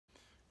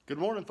Good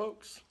morning,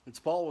 folks. It's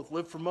Paul with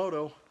Live for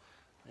Moto,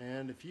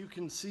 and if you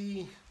can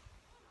see,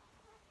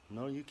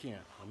 no you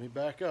can't, let me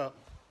back up.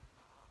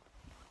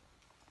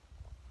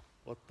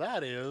 What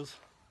that is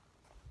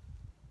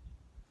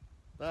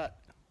a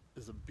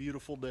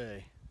beautiful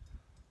day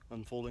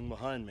unfolding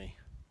behind me.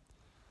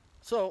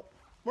 So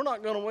we're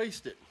not going to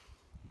waste it.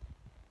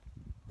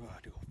 We're going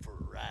to go for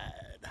a ride.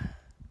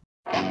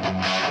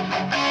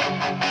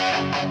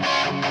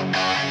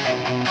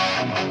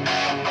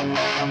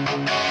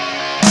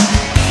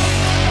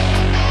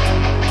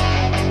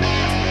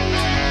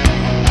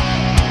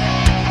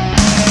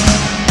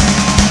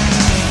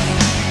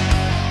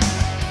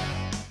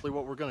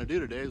 What we're going to do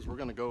today is we're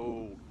going to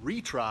go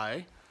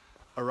retry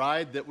a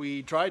ride that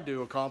we tried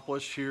to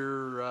accomplish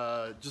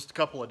here just a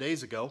couple of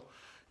days ago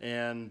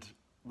and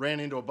ran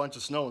into a bunch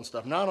of snow and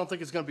stuff. Now I don't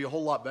think it's going to be a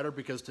whole lot better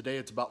because today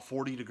it's about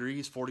 40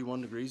 degrees,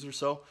 41 degrees or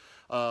so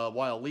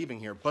while leaving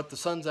here. But the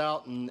sun's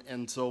out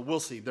and so we'll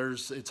see.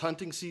 It's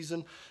hunting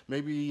season.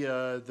 Maybe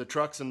the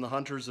trucks and the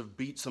hunters have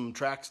beat some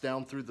tracks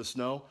down through the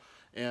snow.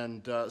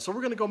 And so we're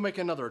going to go make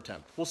another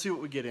attempt. We'll see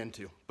what we get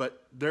into.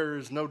 But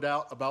there's no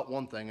doubt about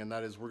one thing, and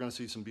that is we're going to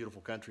see some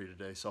beautiful country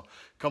today. So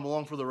come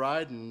along for the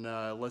ride, and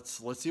let's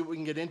see what we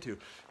can get into.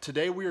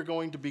 Today we are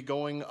going to be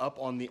going up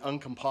on the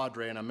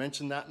Uncompadre, and I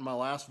mentioned that in my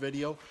last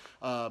video.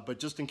 But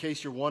just in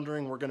case you're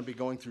wondering, we're going to be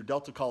going through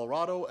Delta,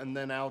 Colorado, and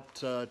then out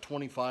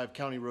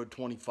County Road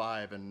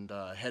 25, and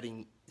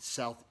heading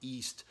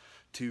southeast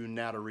to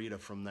Natarita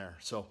from there.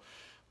 So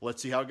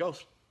let's see how it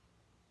goes.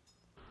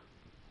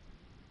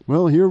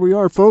 Well, here we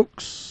are,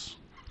 folks.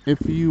 If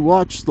you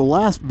watched the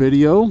last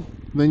video,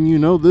 then you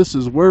know this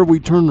is where we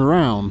turn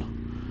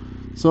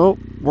around. So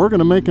we're going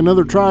to make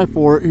another try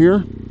for it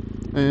here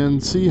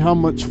and see how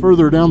much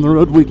further down the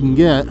road we can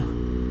get.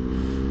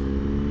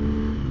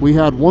 We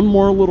had one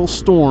more little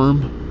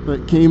storm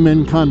that came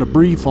in kind of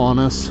brief on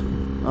us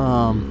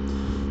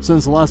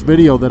since the last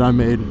video that I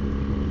made.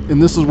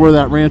 And this is where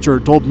that rancher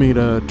told me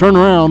to turn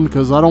around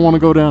because I don't want to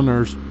go down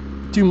there. There's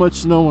too much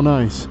snow and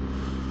ice.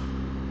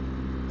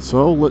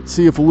 So let's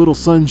see if a little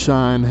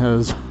sunshine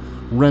has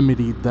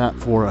remedied that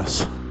for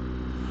us.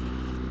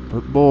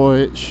 But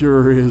boy, it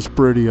sure is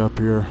pretty up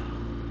here.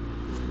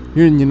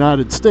 Here in the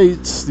United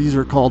States, these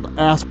are called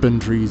aspen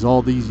trees,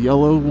 all these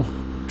yellow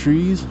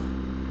trees.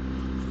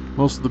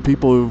 Most of the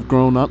people who've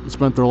grown up and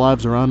spent their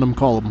lives around them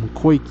call them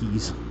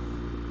Quakies.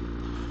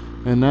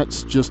 And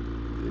that's just,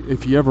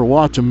 if you ever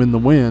watch them in the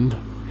wind,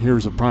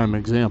 here's a prime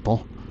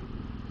example.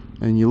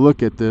 And you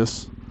look at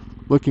this,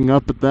 looking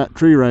up at that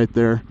tree right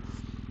there,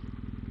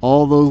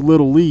 all those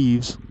little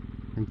leaves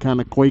are kind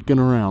of quaking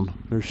around.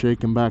 They're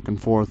shaking back and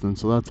forth, and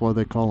so that's why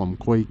they call them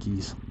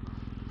Quakies.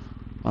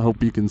 I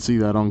hope you can see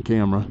that on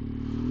camera.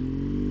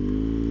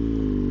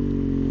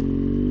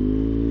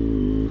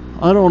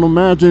 I don't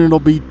imagine it'll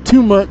be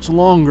too much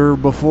longer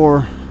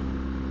before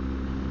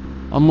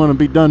I'm going to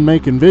be done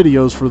making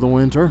videos for the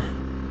winter.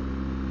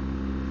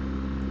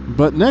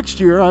 But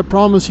next year, I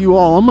promise you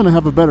all, I'm going to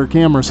have a better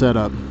camera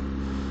setup.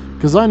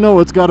 Because I know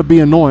it's got to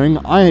be annoying.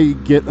 I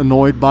get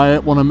annoyed by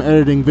it when I'm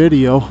editing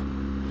video,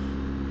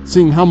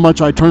 seeing how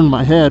much I turn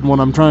my head when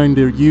I'm trying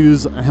to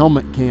use a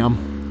helmet cam.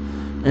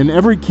 And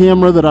every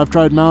camera that I've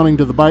tried mounting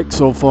to the bike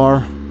so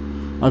far,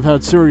 I've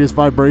had serious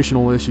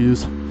vibrational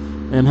issues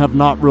and have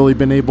not really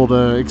been able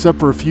to, except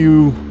for a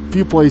few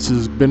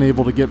places, been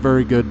able to get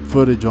very good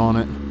footage on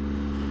it.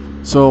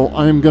 So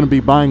I'm going to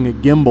be buying a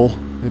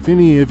gimbal. If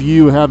any of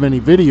you have any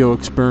video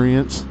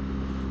experience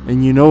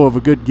and you know of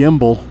a good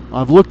gimbal,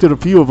 I've looked at a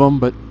few of them,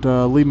 but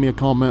leave me a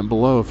comment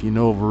below if you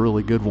know of a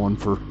really good one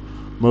for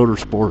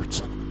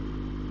motorsports.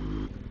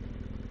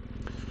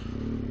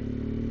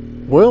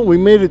 Well, we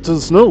made it to the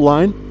snow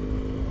line.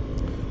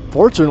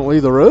 Fortunately,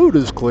 the road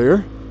is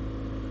clear.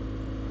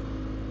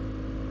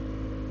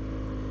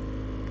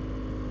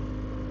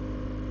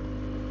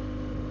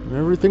 And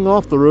everything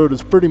off the road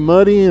is pretty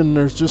muddy, and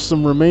there's just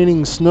some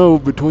remaining snow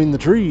between the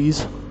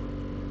trees.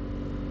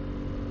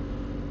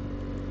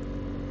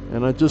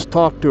 And I just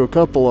talked to a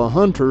couple of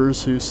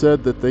hunters who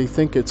said that they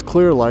think it's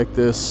clear like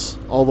this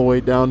all the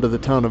way down to the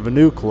town of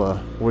Vanucla,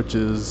 which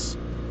is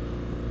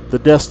the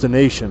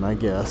destination, I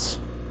guess.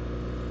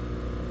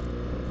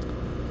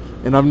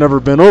 And I've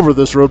never been over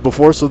this road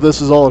before, so this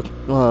is all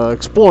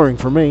exploring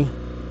for me.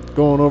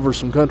 Going over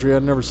some country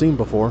I'd never seen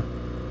before.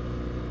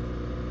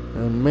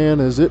 And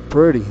man, is it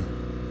pretty.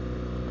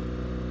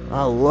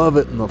 I love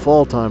it in the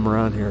fall time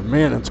around here.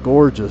 Man, it's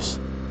gorgeous.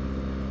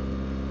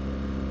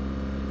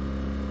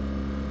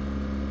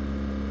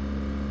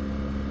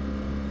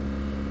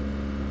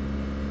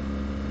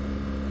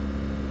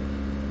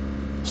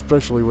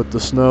 Especially with the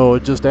snow,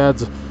 it just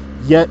adds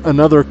yet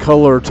another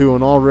color to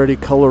an already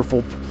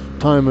colorful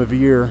time of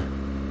year.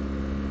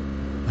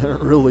 And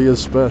it really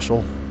is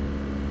special.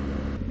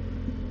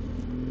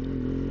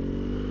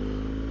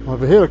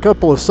 I've hit a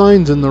couple of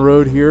signs in the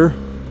road here,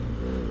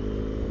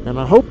 and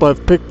I hope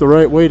I've picked the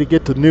right way to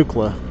get to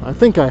Nucla. I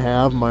think I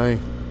have. My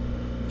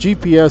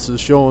GPS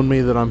is showing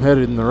me that I'm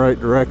headed in the right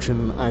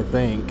direction, I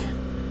think.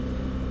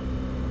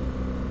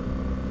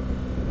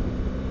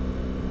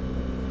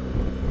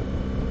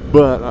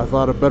 But I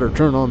thought I'd better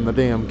turn on the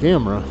damn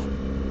camera.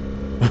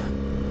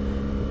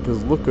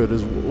 Because look at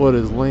what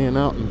is laying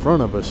out in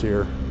front of us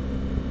here.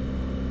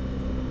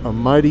 A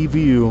mighty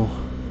view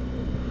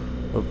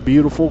of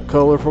beautiful,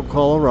 colorful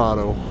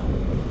Colorado.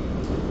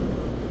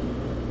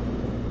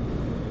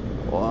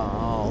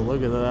 Wow,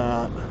 look at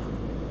that.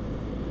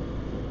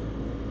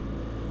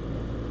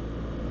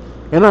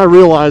 And I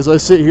realize I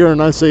sit here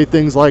and I say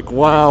things like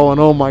wow and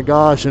oh my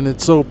gosh and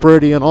it's so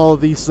pretty and all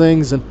of these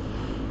things, and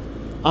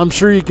I'm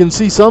sure you can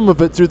see some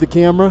of it through the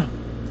camera,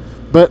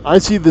 but I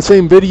see the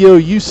same video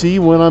you see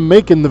when I'm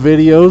making the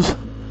videos,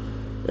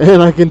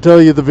 and I can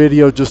tell you the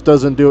video just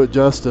doesn't do it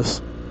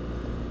justice.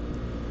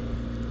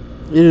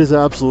 It is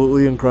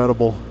absolutely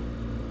incredible.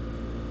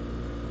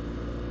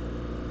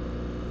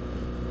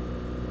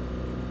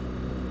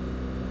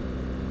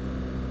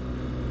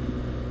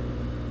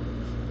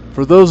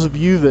 For those of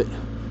you that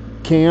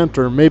can't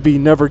or maybe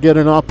never get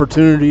an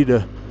opportunity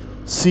to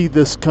see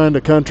this kind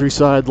of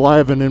countryside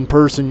live and in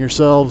person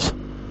yourselves,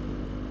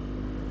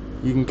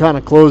 you can kind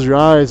of close your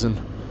eyes and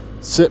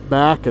sit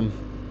back and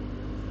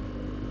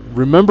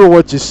remember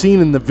what you've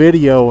seen in the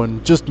video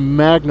and just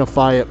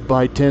magnify it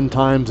by 10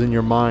 times in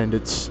your mind.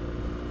 It's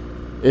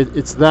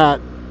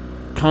that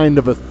kind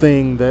of a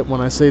thing that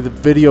when I say the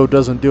video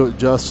doesn't do it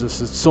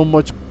justice, it's so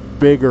much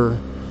bigger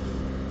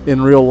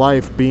in real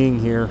life being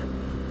here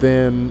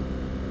than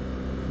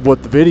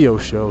what the video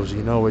shows.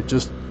 You know,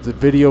 the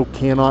video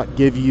cannot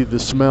give you the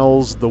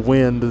smells, the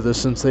wind, the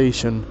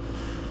sensation.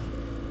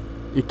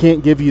 It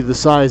can't give you the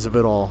size of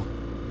it all,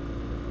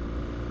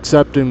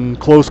 except in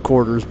close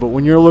quarters. But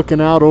when you're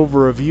looking out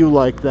over a view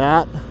like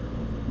that,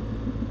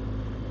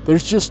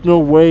 there's just no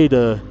way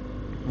to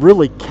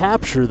really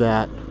capture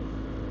that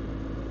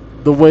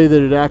the way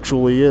that it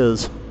actually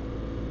is.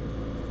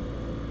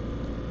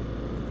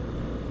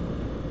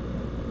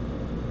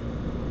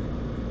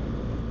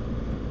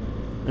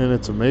 And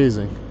it's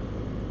amazing.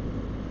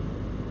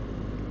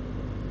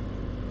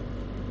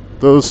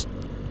 Those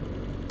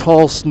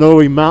tall,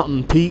 snowy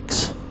mountain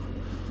peaks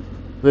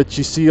that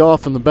you see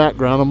off in the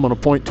background, I'm going to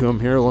point to them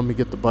here. Let me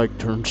get the bike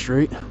turned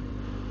straight.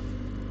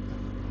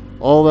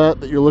 All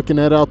that you're looking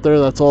at out there,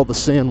 that's all the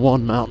San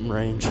Juan mountain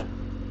range.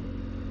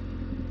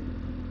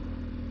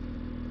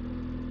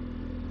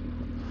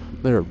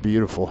 They're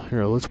beautiful.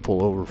 Here, let's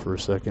pull over for a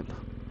second.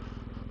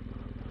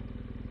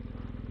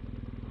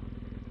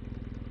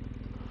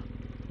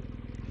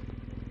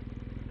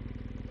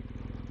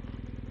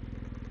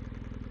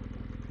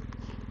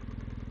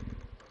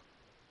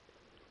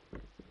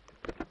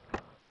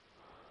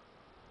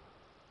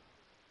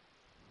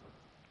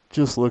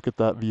 Just look at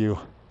that view.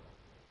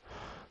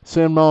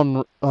 San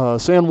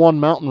Juan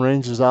mountain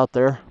range is out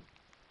there.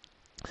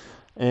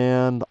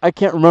 And I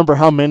can't remember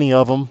how many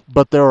of them,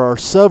 but there are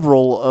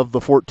several of the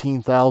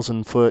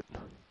 14,000 foot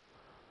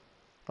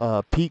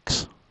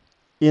peaks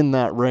in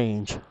that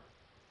range.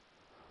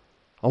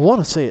 I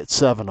want to say it's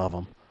 7 of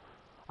them.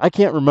 I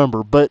can't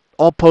remember, but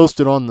I'll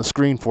post it on the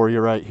screen for you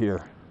right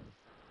here.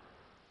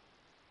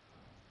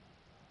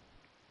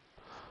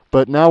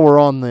 But now we're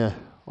on the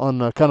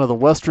kind of the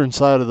western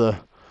side of the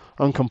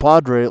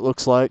Uncompadre, it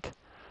looks like,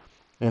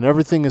 and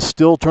everything is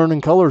still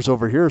turning colors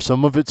over here.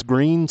 Some of it's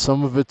green,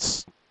 some of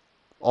it's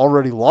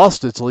already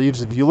lost its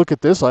leaves. If you look at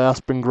this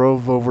aspen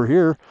grove over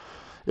here,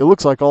 it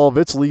looks like all of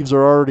its leaves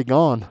are already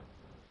gone.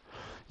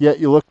 Yet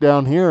you look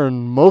down here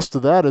and most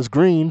of that is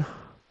green.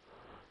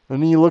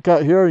 And then you look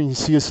out here and you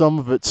see some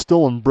of it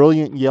still in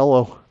brilliant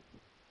yellow.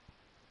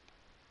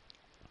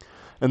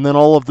 And then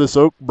all of this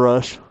oak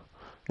brush,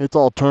 it's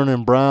all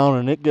turning brown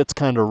and it gets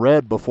kind of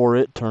red before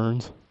it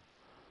turns.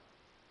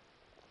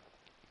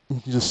 You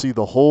can just see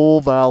the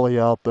whole valley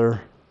out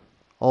there,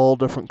 all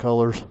different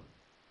colors.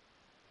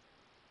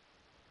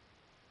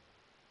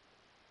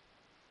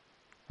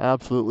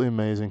 Absolutely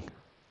amazing.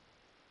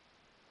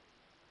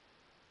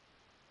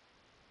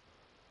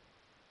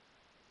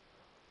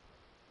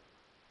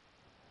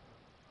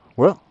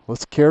 Well,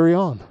 let's carry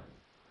on.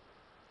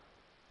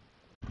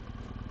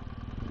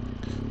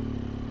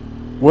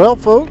 Well,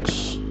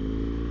 folks,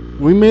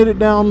 we made it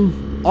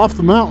down off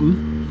the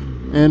mountain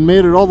and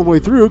made it all the way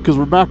through because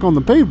we're back on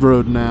the paved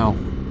road now,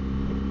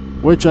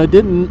 which I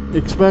didn't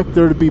expect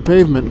there to be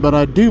pavement, but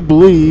I do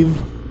believe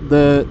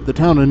that the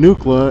town of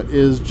Nucla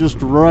is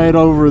just right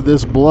over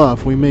this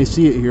bluff. We may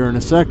see it here in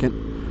a second.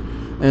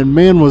 And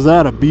man, was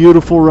that a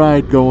beautiful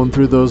ride going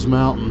through those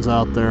mountains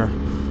out there.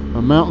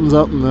 The mountains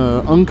out in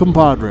the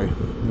Uncompadre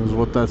is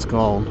what that's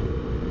called.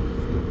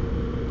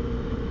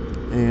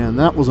 And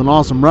that was an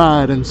awesome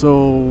ride. And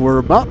so we're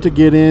about to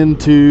get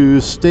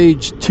into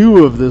stage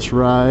 2 of this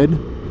ride.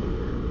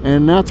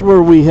 And that's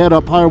where we head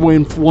up Highway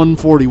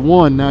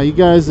 141. Now, you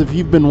guys, if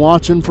you've been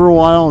watching for a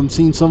while and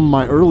seen some of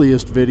my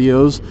earliest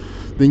videos,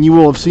 then you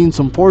will have seen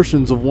some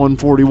portions of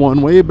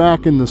 141 way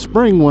back in the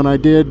spring when I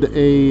did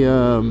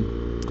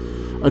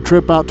a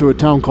trip out to a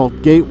town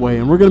called Gateway.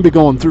 And we're going to be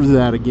going through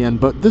that again.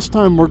 But this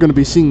time we're going to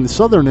be seeing the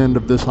southern end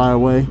of this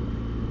highway.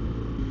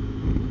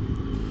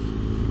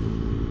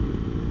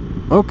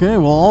 Okay,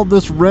 well, all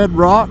this red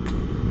rock,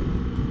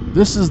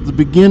 this is the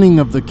beginning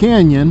of the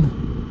canyon.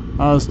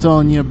 I was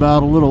telling you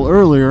about a little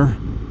earlier,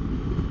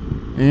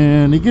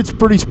 and it gets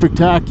pretty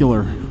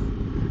spectacular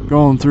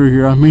going through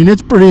here. I mean,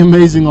 it's pretty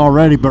amazing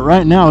already, but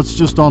right now it's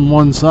just on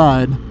one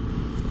side.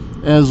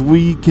 As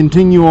we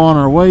continue on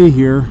our way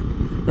here,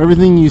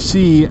 everything you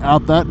see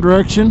out that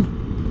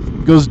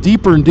direction goes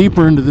deeper and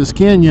deeper into this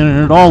canyon,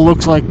 and it all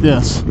looks like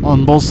this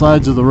on both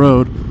sides of the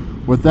road,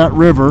 with that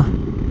river,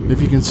 if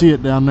you can see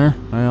it down there.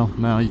 Well,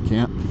 now you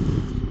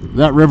can't.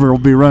 That river will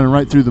be running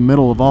right through the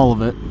middle of all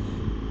of it.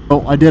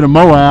 So I did a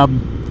Moab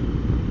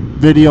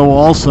video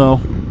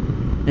also,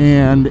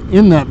 and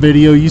in that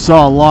video you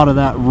saw a lot of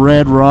that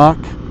red rock,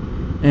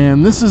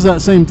 and this is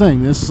that same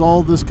thing.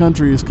 All this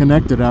country is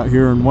connected out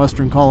here in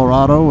western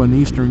Colorado and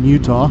eastern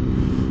Utah,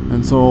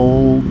 and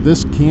so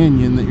this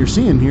canyon that you're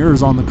seeing here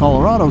is on the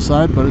Colorado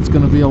side, but it's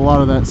going to be a lot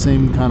of that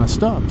same kind of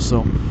stuff.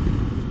 So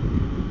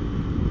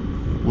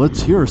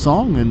let's hear a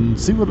song and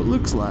see what it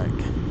looks like.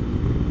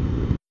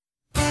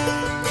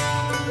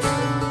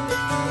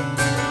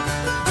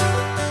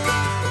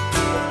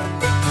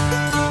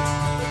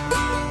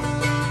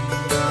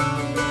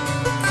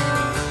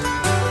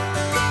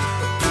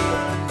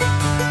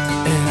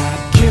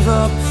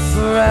 Up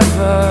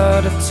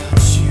forever to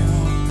touch you,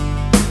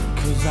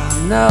 'cause I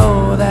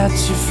know that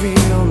you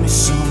feel me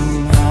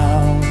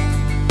somehow.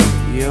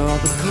 You're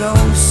the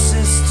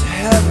closest to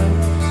heaven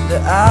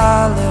that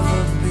I'll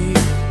ever be,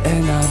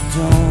 and I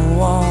don't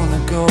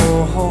wanna go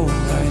home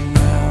right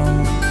now.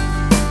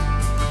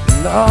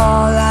 And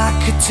all I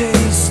could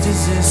taste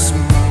is this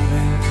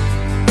moment,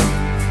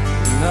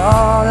 and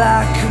all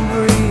I can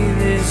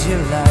breathe is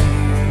your life.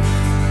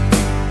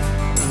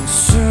 And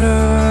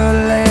sooner or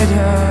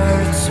later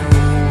it's over,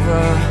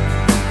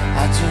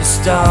 I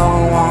just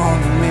don't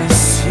want to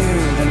miss you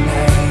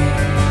tonight.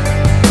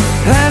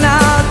 And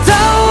I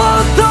don't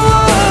want the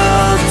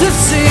world to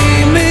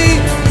see me,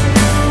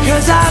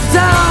 'cause I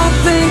don't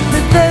think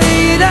that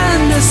they'd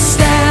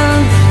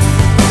understand.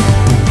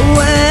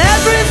 When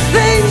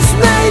everything's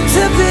made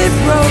to be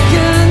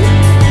broken,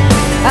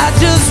 I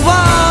just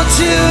want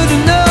you to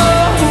know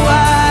who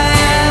I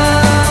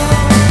am.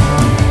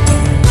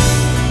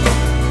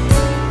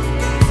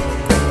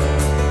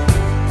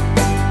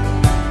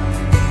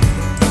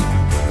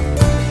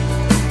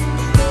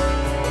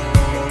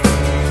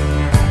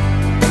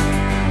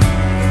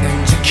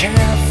 And you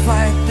can't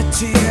fight the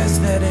tears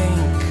that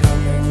ain't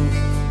coming,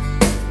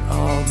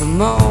 all the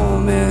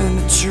moment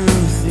of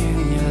truth in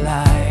your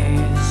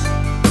lies.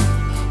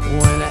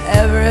 When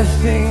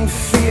everything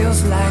feels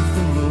like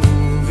the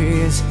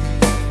movies,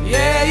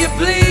 yeah, you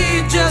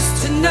bleed just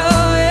to know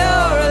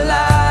you're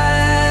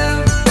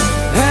alive.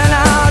 And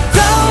I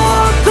don't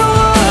want the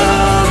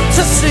world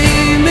to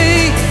see me,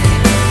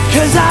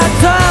 'cause I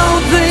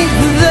don't think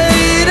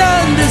they'd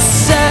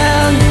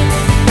understand.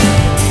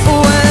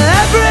 When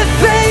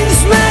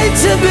everything's made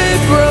to be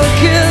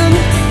broken,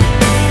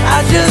 I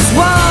just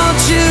want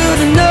you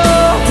to know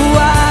who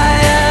I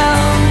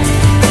am.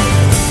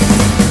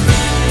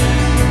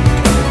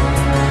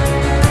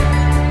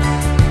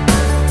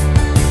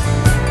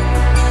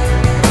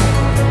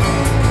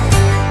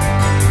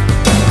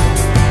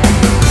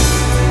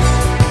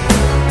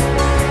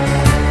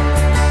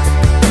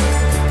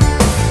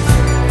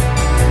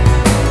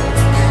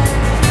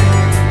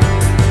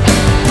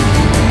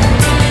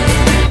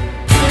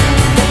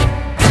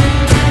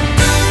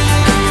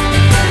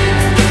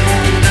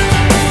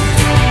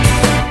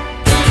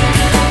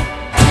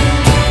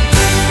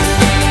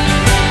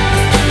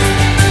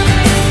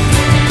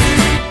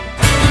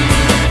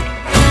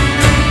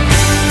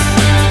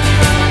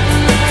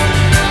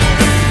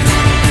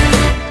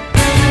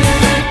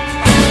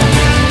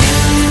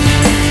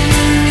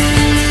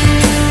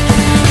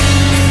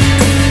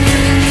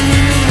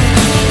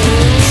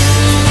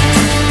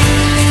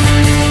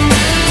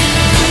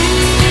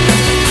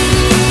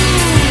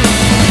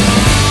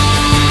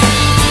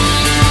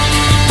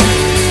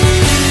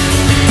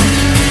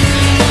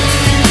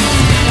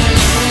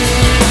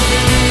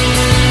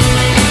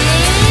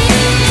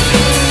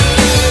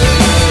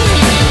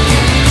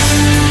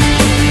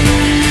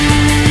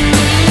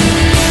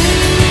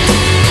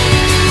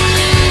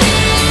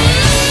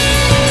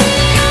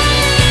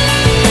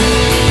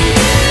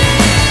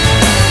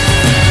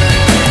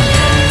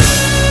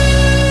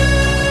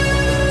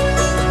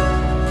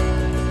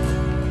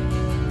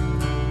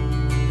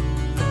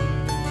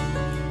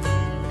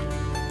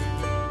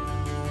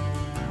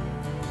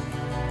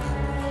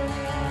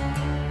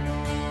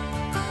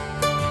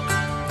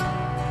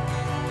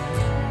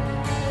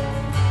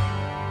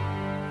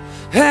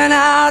 And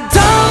I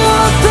don't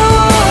want the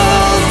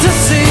world to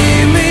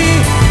see me,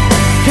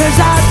 'cause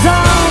I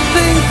don't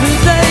think that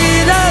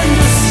they'd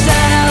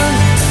understand.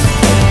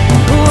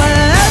 When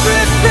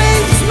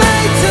everything's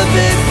made to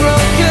be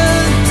broken,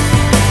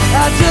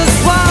 I just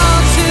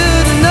want you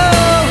to know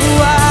who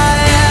I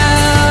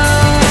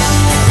am.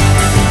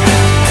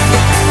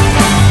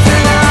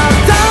 And I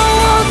don't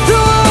want the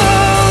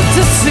world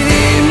to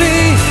see me,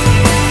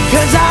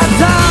 'cause I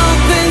don't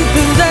think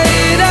that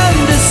they'd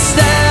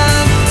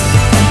understand.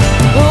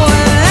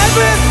 When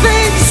every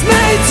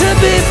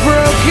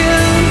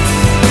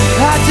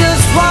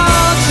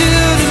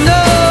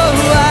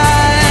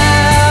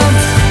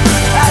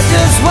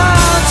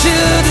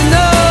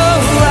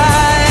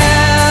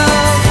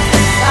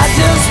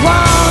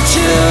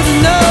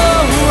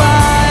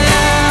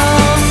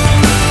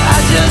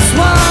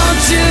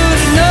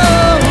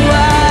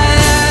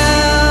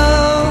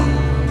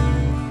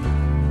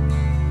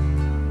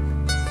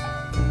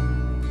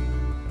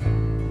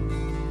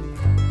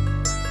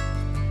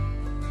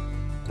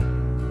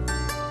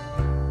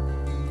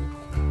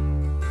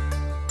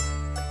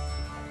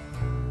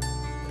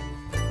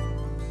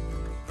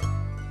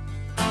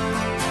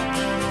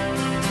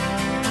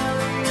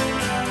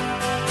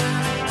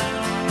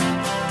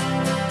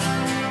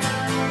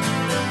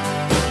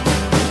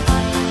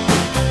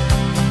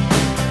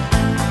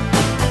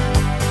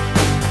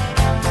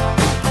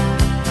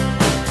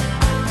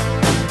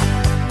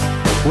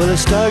Well, I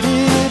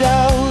started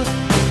out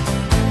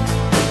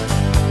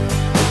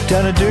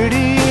down a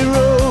dirty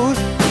road.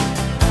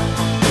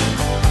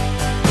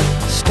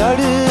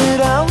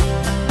 Started out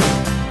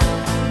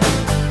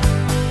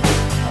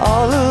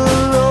all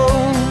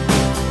alone,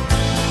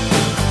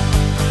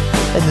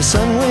 and the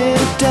sun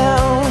went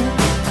down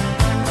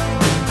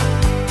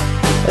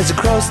as I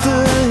crossed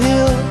the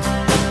hill,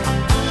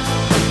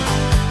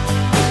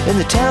 and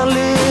the town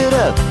lit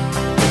up.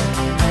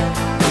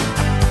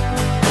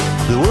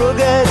 The world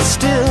got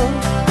still.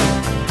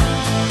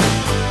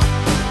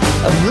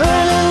 I'm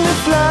learning to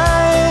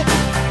fly,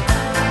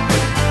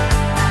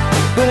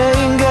 but I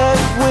ain't got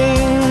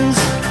wings.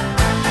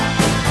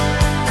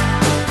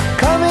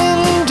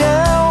 Coming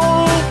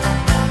down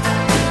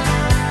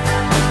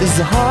is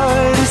the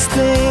hardest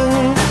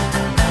thing.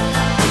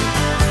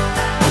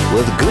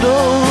 Well, the good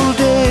old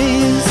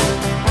days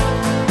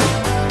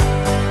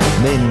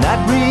may not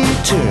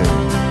return,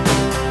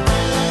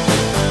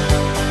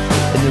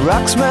 and the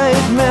rocks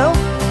might melt,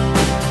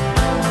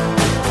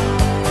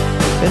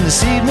 and the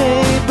sea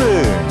may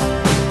burn.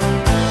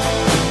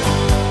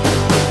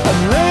 I'm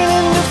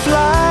learning to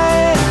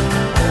fly,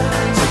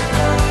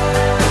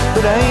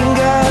 but I ain't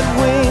got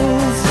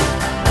wings.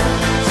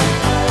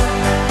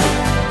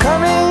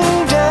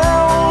 Coming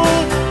down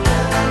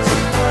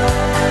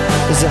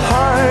is the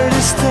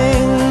hardest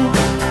thing.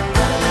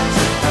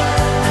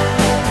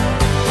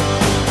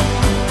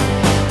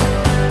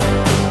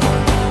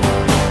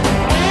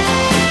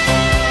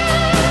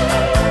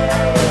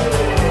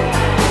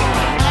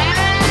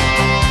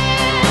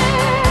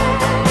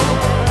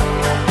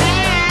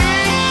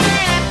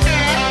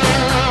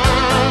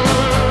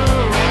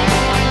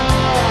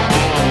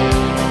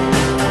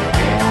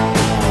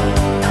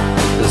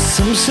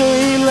 Some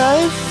say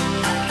life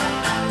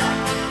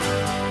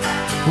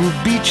will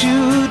beat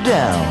you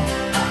down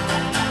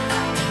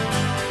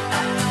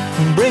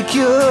and break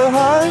your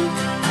heart,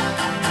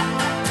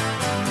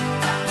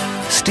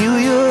 steal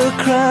your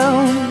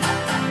crown.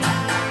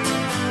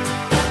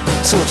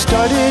 So it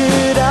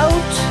started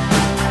out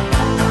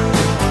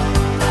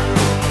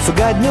for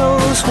God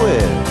knows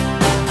where.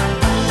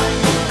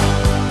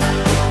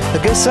 I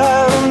guess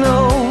I'll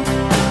know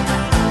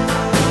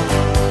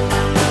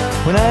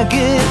when I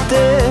get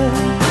there.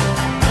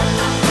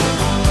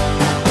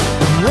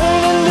 I'm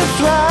learning to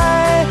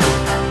fly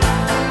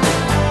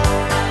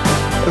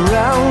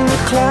around the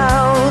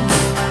clouds,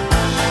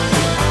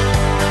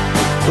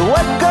 but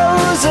what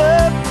goes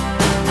up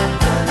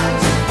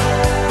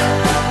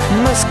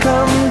must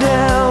come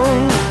down.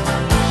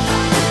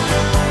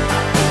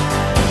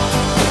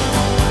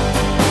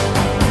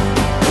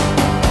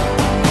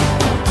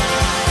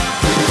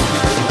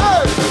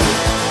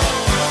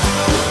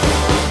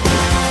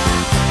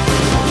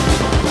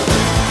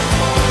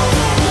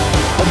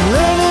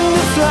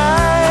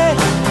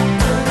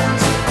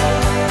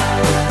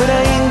 But I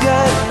ain't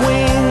got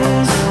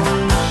wings.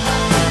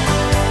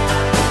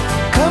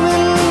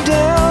 Coming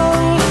down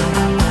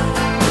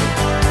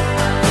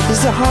is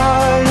the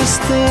hardest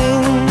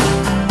thing.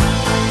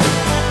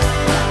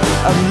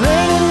 I'm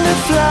learning to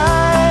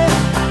fly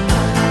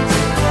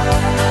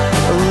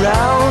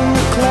around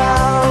the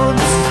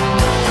clouds,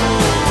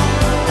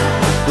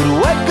 but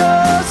what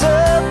goes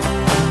up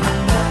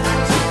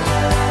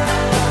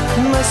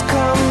must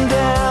come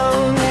down.